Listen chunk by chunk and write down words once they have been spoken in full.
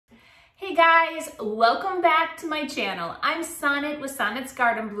Hey guys, welcome back to my channel. I'm Sonnet with Sonnet's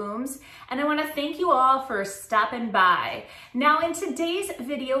Garden Blooms, and I want to thank you all for stopping by. Now in today's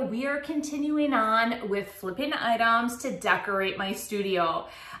video, we are continuing on with flipping items to decorate my studio.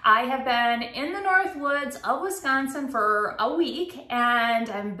 I have been in the North Woods of Wisconsin for a week, and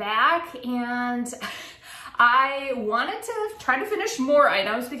I'm back, and I wanted to try to finish more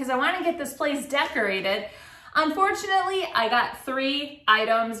items because I want to get this place decorated. Unfortunately, I got 3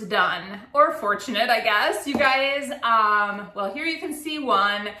 items done, or fortunate, I guess. You guys, well, here you can see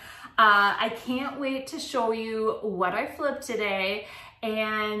one. I can't wait to show you what I flipped today.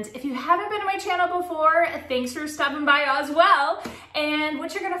 And if you haven't been to my channel before, thanks for stopping by as well. And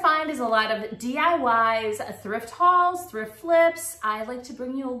what you're gonna find is a lot of DIYs, thrift hauls, thrift flips. I like to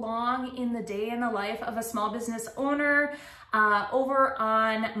bring you along in the day in the life of a small business owner. Over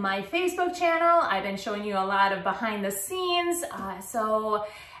on my Facebook channel, I've been showing you a lot of behind the scenes. So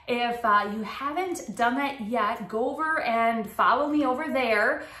if you haven't done that yet, go over and follow me over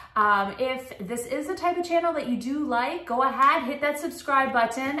there. If this is the type of channel that you do like, go ahead, hit that subscribe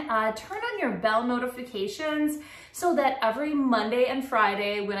button, turn on your bell notifications so that every Monday and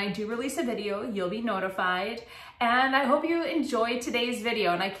Friday when I do release a video, you'll be notified. And I hope you enjoyed today's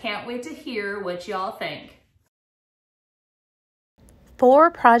video, and I can't wait to hear what y'all think.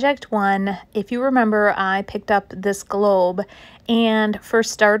 For project 1, if you remember, I picked up this globe, and for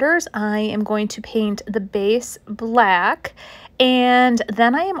starters, I am going to paint the base black, and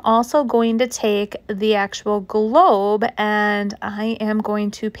then I am also going to take the actual globe and I am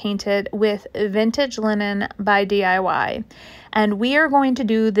going to paint it with vintage linen by DIY. And we are going to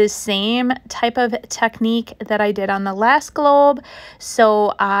do the same type of technique that I did on the last globe.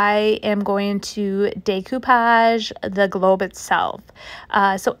 So I am going to decoupage the globe itself.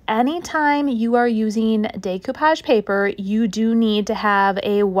 So anytime you are using decoupage paper, you do need to have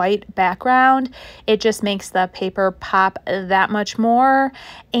a white background. It just makes the paper pop that much more.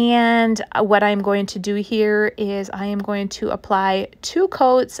 And what I'm going to do here is I am going to apply 2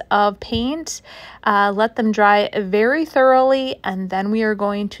 coats of paint, let them dry very thoroughly, and then we are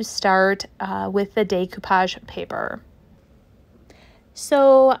going to start with the decoupage paper.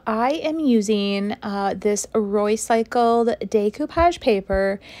 So I am using this Upcycled decoupage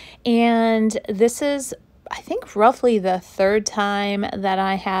paper, and this is, I think, roughly the 3rd time that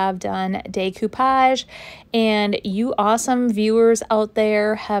I have done decoupage, and you awesome viewers out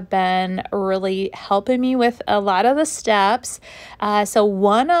there have been really helping me with a lot of the steps. So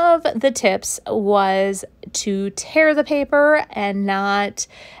one of the tips was to tear the paper and not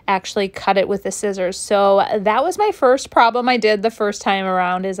actually cut it with the scissors. So that was my first problem I did the first time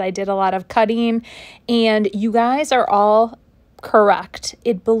around, is I did a lot of cutting, and you guys are all correct.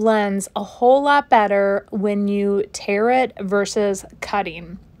 It blends a whole lot better when you tear it versus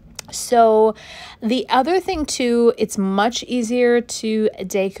cutting. So the other thing too, it's much easier to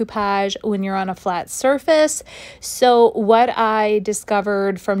decoupage when you're on a flat surface. So what I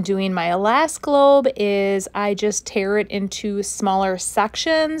discovered from doing my last globe is I just tear it into smaller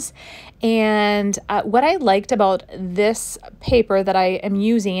sections. And what I liked about this paper that I am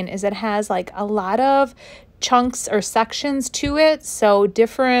using is it has like a lot of chunks or sections to it, so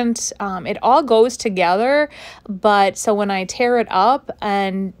different, it all goes together, but so when I tear it up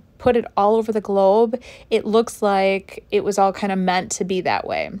and put it all over the globe, it looks like it was all kind of meant to be that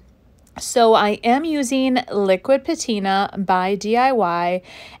way. So I am using liquid patina by DIY,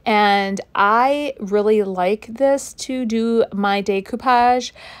 and I really like this to do my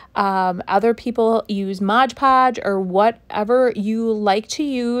decoupage. Other people use Mod Podge or whatever you like to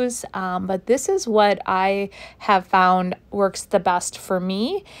use, but this is what I have found works the best for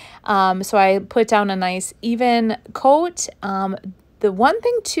me. So I put down a nice even coat. The one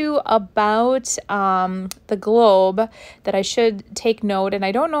thing too about the globe that I should take note, and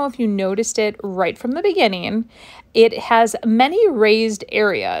I don't know if you noticed it right from the beginning, it has many raised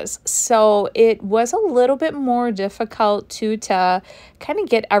areas. So it was a little bit more difficult to kind of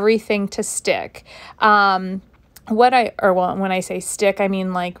get everything to stick. When I say stick, I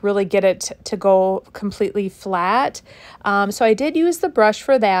mean like really get it to go completely flat. So I did use the brush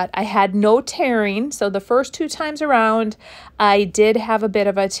for that. I had no tearing. So the first 2 times around, I did have a bit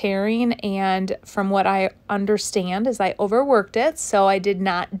of a tearing, and from what I understand is I overworked it. So I did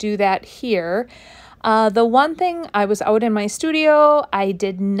not do that here. The one thing, I was out in my studio, I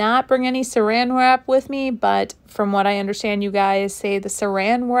did not bring any saran wrap with me, but from what I understand, you guys say the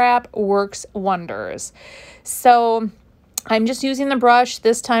saran wrap works wonders. So I'm just using the brush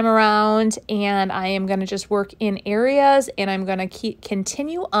this time around, and I am going to just work in areas, and I'm going to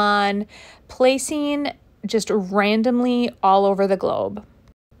continue on placing just randomly all over the globe.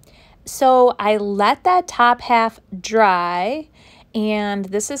 So I let that top half dry, and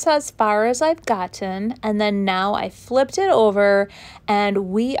this is as far as I've gotten. And then now I flipped it over, and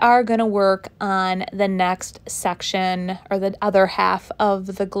we are going to work on the next section, or the other half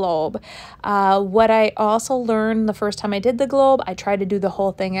of the globe. What I also learned the first time I did the globe, I tried to do the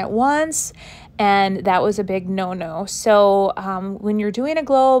whole thing at once, and that was a big no-no. So when you're doing a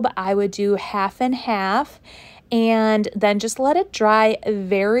globe, I would do half and half, and then just let it dry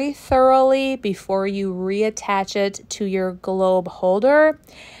very thoroughly before you reattach it to your globe holder.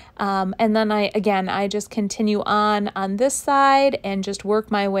 And then I just continue on this side and just work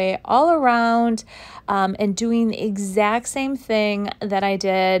my way all around, and doing the exact same thing that I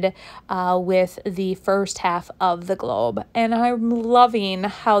did with the first half of the globe. And I'm loving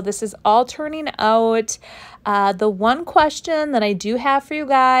how this is all turning out. The one question that I do have for you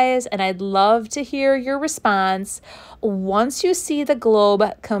guys, and I'd love to hear your response, once you see the globe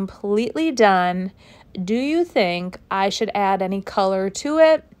completely done, do you think I should add any color to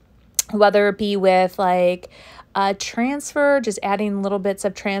it? Whether it be with like a transfer, just adding little bits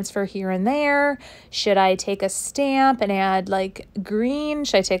of transfer here and there. Should I take a stamp and add like green?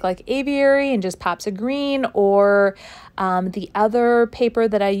 Should I take like aviary and just pops of green? Or the other paper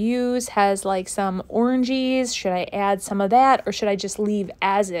that I use has like some oranges. Should I add some of that, or should I just leave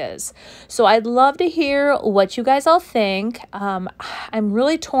as is? So I'd love to hear what you guys all think. I'm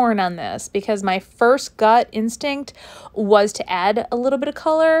really torn on this because my first gut instinct was to add a little bit of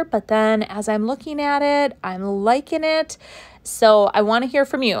color, but then as I'm looking at it, I'm liking it. So I want to hear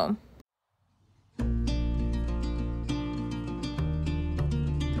from you.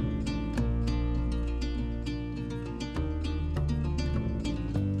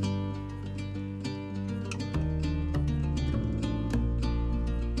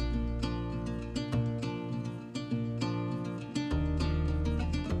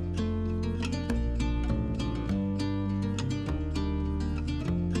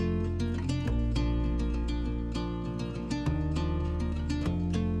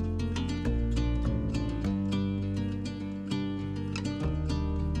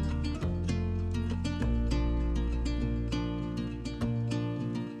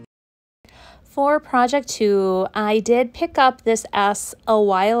 For project 2, I did pick up this S a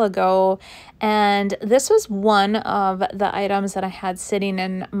while ago, and this was one of the items that I had sitting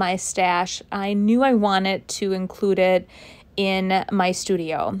in my stash. I knew I wanted to include it in my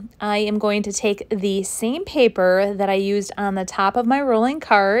studio. I am going to take the same paper that I used on the top of my rolling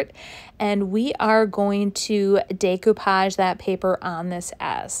cart, and we are going to decoupage that paper on this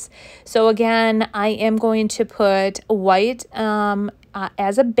S. So again, I am going to put white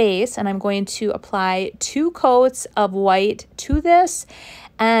as a base, and I'm going to apply 2 coats of white to this,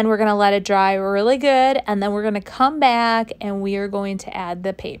 and we're going to let it dry really good, and then we're going to come back and we are going to add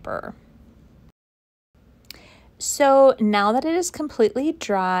the paper. So now that it is completely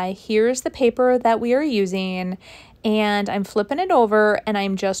dry, here's the paper that we are using, and I'm flipping it over and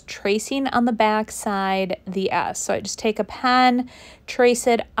I'm just tracing on the back side the S. So I just take a pen, trace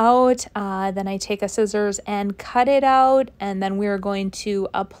it out, then I take a scissors and cut it out, and then we're going to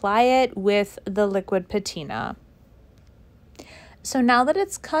apply it with the liquid patina. So now that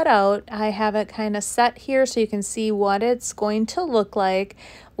it's cut out, I have it kind of set here so you can see what it's going to look like.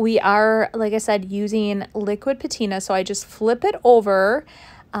 We are, like I said, using liquid patina, so I just flip it over,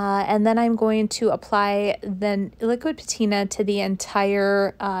 and then I'm going to apply the liquid patina to the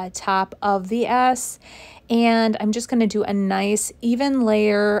entire top of the S. And I'm just going to do a nice even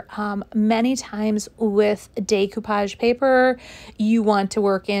layer. Many times with decoupage paper, you want to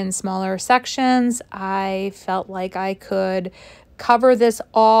work in smaller sections. I felt like I could cover this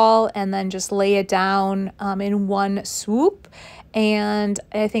all and then just lay it down in one swoop, and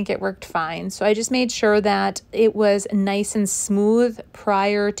I think it worked fine. So I just made sure that it was nice and smooth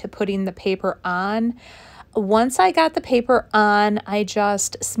prior to putting the paper on. Once I got the paper on, I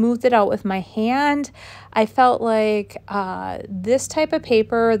just smoothed it out with my hand. I felt like this type of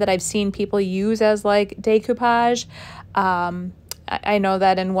paper that I've seen people use as like decoupage, I know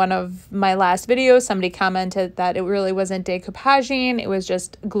that in one of my last videos, somebody commented that it really wasn't decoupaging, it was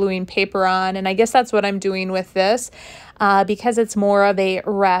just gluing paper on. And I guess that's what I'm doing with this. Because it's more of a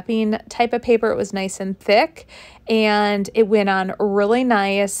wrapping type of paper, it was nice and thick, and it went on really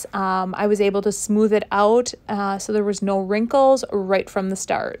nice. I was able to smooth it out, so there was no wrinkles right from the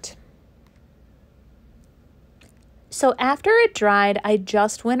start. So after it dried, I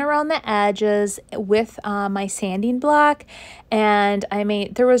just went around the edges with my sanding block, and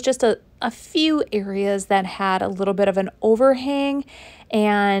there was just a a few areas that had a little bit of an overhang,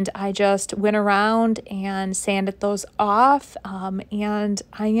 and I just went around and sanded those off, and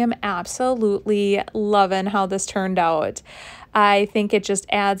I am absolutely loving how this turned out. I think it just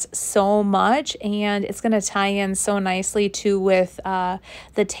adds so much, and it's going to tie in so nicely too with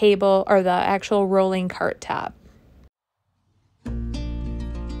the table or the actual rolling cart top.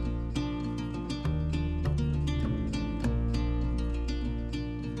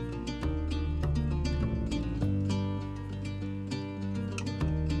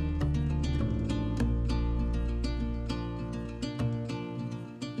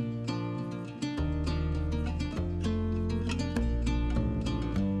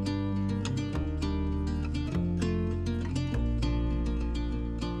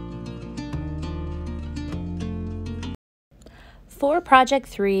 For project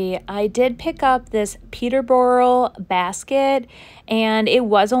 3, I did pick up this Peterborough basket, and it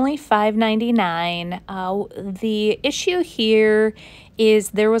was only $5.99. The issue here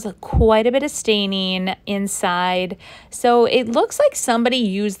is there was quite a bit of staining inside, so it looks like somebody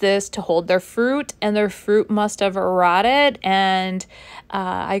used this to hold their fruit, and their fruit must have rotted, and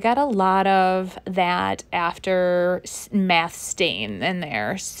I got a lot of that after math stain in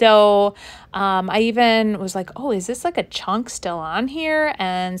there. So I even was like, oh, is this like a chunk still on here?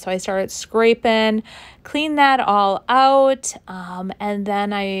 And so I started scraping, clean that all out. And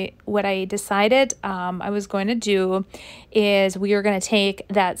then what I decided I was going to do is we are going to take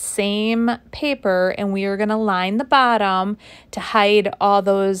that same paper and we are going to line the bottom to hide all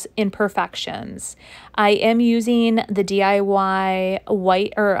those imperfections. I am using the DIY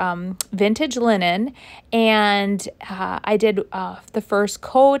white or vintage linen, and I did the first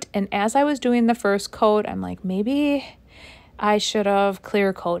coat, and as I was doing the first coat, I'm like, maybe I should have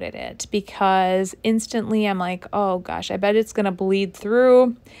clear coated it, because instantly I'm like, oh gosh, I bet it's gonna bleed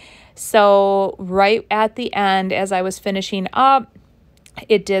through. So right at the end, as I was finishing up,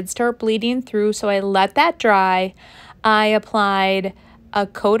 it did start bleeding through, so I let that dry. I applied a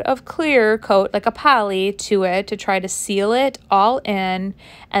coat of clear coat, like a poly, to it to try to seal it all in,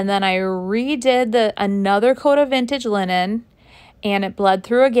 and then I redid another coat of vintage linen, and it bled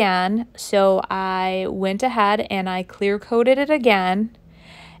through again. So I went ahead and I clear coated it again,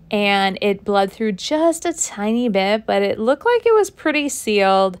 and it bled through just a tiny bit, but it looked like it was pretty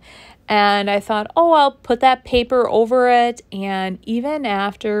sealed. And I thought, oh, I'll put that paper over it. And even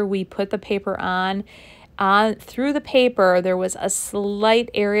after we put the paper on through the paper, there was a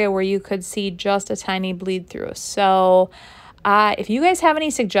slight area where you could see just a tiny bleed through. So if you guys have any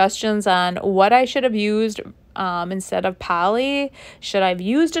suggestions on what I should have used instead of poly, should I have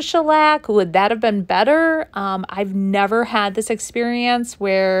used a shellac? Would that have been better? I've never had this experience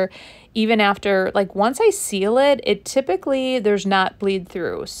where even after, like, once I seal it, typically there's not bleed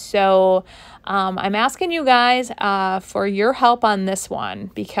through. So I'm asking you guys for your help on this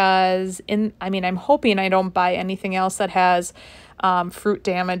one, because I'm hoping I don't buy anything else that has fruit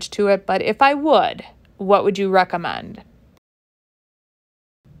damage to it, but if I would, what would you recommend?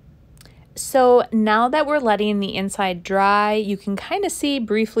 So now that we're letting the inside dry, you can kind of see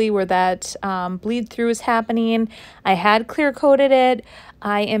briefly where that bleed through is happening. I had clear coated it.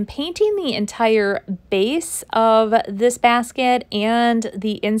 I am painting the entire base of this basket and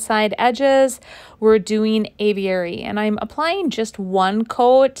the inside edges. We're doing aviary, and I'm applying just one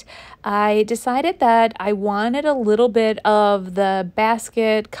coat. I decided that I wanted a little bit of the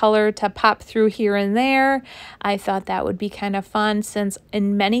basket color to pop through here and there. I thought that would be kind of fun, since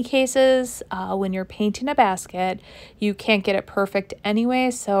in many cases when you're painting a basket, you can't get it perfect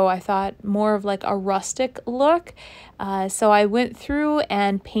anyway. So I thought more of like a rustic look. So I went through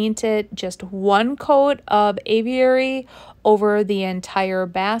and painted just one coat of aviary over the entire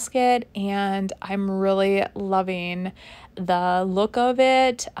basket, and I'm really loving the look of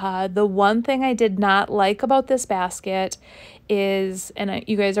it. The one thing I did not like about this basket is, and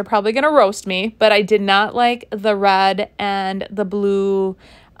you guys are probably going to roast me, but I did not like the red and the blue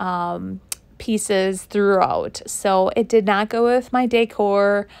pieces throughout. So it did not go with my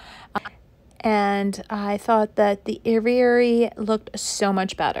decor. And I thought that the aviary looked so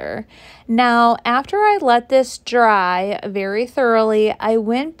much better. Now, after I let this dry very thoroughly, I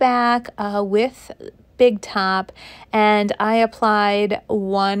went back with Big Top, and I applied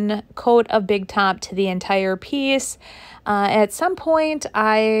one coat of Big Top to the entire piece. At some point,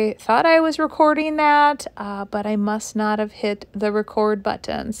 I thought I was recording that, but I must not have hit the record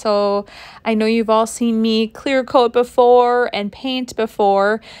button. So I know you've all seen me clear coat before and paint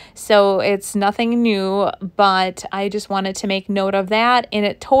before, so it's nothing new, but I just wanted to make note of that. And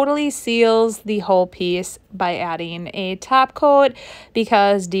it totally seals the whole piece by adding a top coat,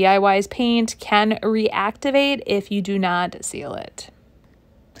 because DIY's paint can reactivate if you do not seal it.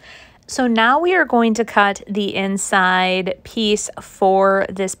 So now we are going to cut the inside piece for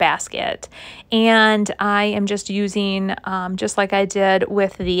this basket. And I am just using, just like I did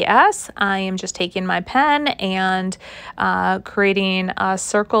with the S, I am just taking my pen and creating a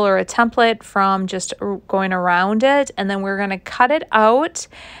circle or a template from just going around it. And then we're going to cut it out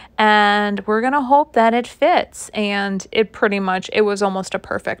and we're going to hope that it fits. And it was almost a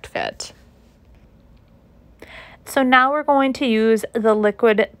perfect fit. So now we're going to use the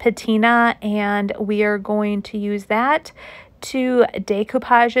liquid patina, and we are going to use that to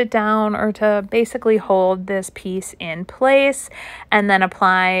decoupage it down, or to basically hold this piece in place, and then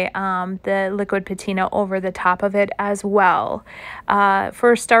apply the liquid patina over the top of it as well.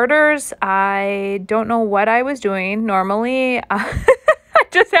 For starters, I don't know what I was doing. Normally, I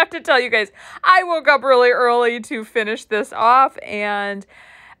just have to tell you guys, I woke up really early to finish this off, and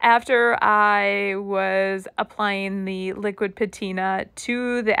after I was applying the liquid patina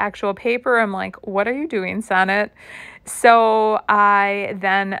to the actual paper, I'm like, what are you doing, Sonnet? So I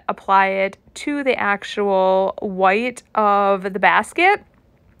then apply it to the actual white of the basket,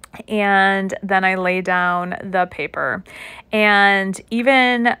 and then I lay down the paper. And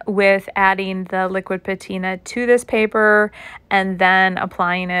even with adding the liquid patina to this paper and then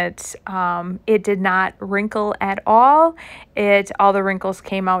applying it, it did not wrinkle at all. All the wrinkles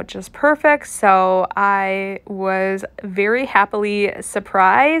came out just perfect. So I was very happily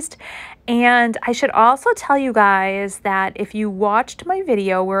surprised. And I should also tell you guys that if you watched my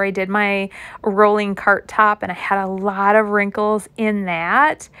video where I did my rolling cart top and I had a lot of wrinkles in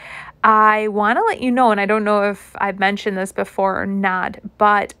that, I want to let you know, and I don't know if I've mentioned this before or not,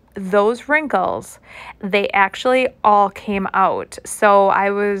 but those wrinkles, they actually all came out. So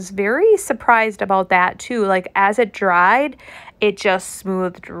I was very surprised about that too. Like, as it dried, it just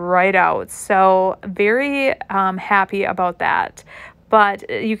smoothed right out. So very happy about that. But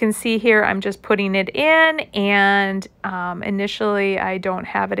you can see here, I'm just putting it in, and initially I don't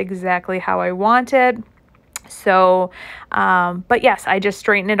have it exactly how I want it. So, but yes, I just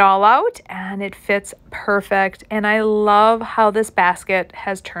straighten it all out and it fits perfect. And I love how this basket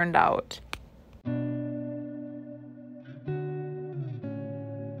has turned out.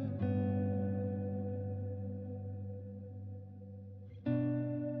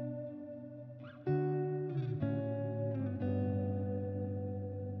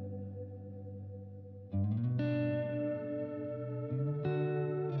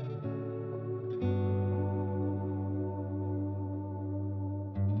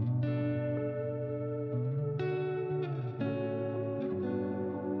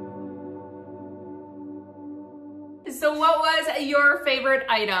 So what was your favorite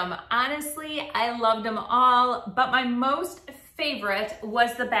item? Honestly, I loved them all, but my most favorite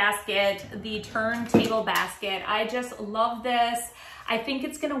was the basket, the turntable basket. I just love this. I think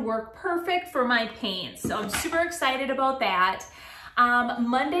it's gonna work perfect for my paint. So I'm super excited about that.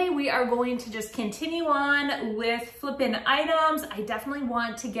 Monday, we are going to just continue on with flipping items. I definitely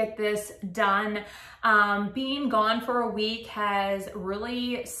want to get this done. Being gone for a week has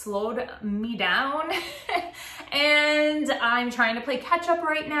really slowed me down and I'm trying to play catch up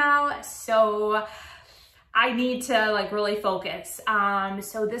right now. So I need to like really focus.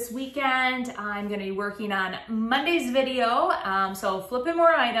 So this weekend, I'm gonna be working on Monday's video. So flipping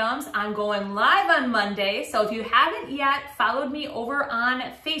more items. I'm going live on Monday. So if you haven't yet followed me over on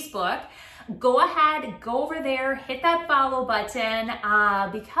Facebook, go ahead, go over there, hit that follow button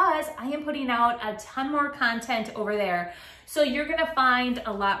because I am putting out a ton more content over there. So you're gonna find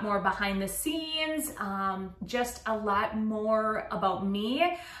a lot more behind the scenes, just a lot more about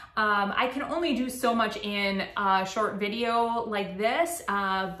me. I can only do so much in a short video like this,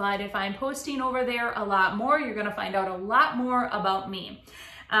 but if I'm posting over there a lot more, you're gonna find out a lot more about me.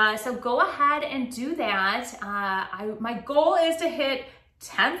 So go ahead and do that. My goal is to hit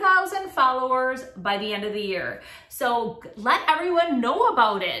 10,000 followers by the end of the year. So let everyone know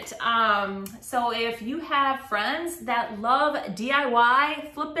about it. So if you have friends that love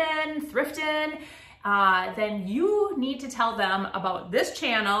DIY, flipping, thrifting, then you need to tell them about this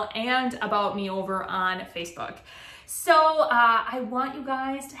channel and about me over on Facebook. So I want you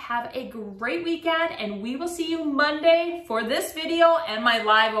guys to have a great weekend, and we will see you Monday for this video and my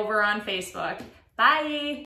live over on Facebook. Bye.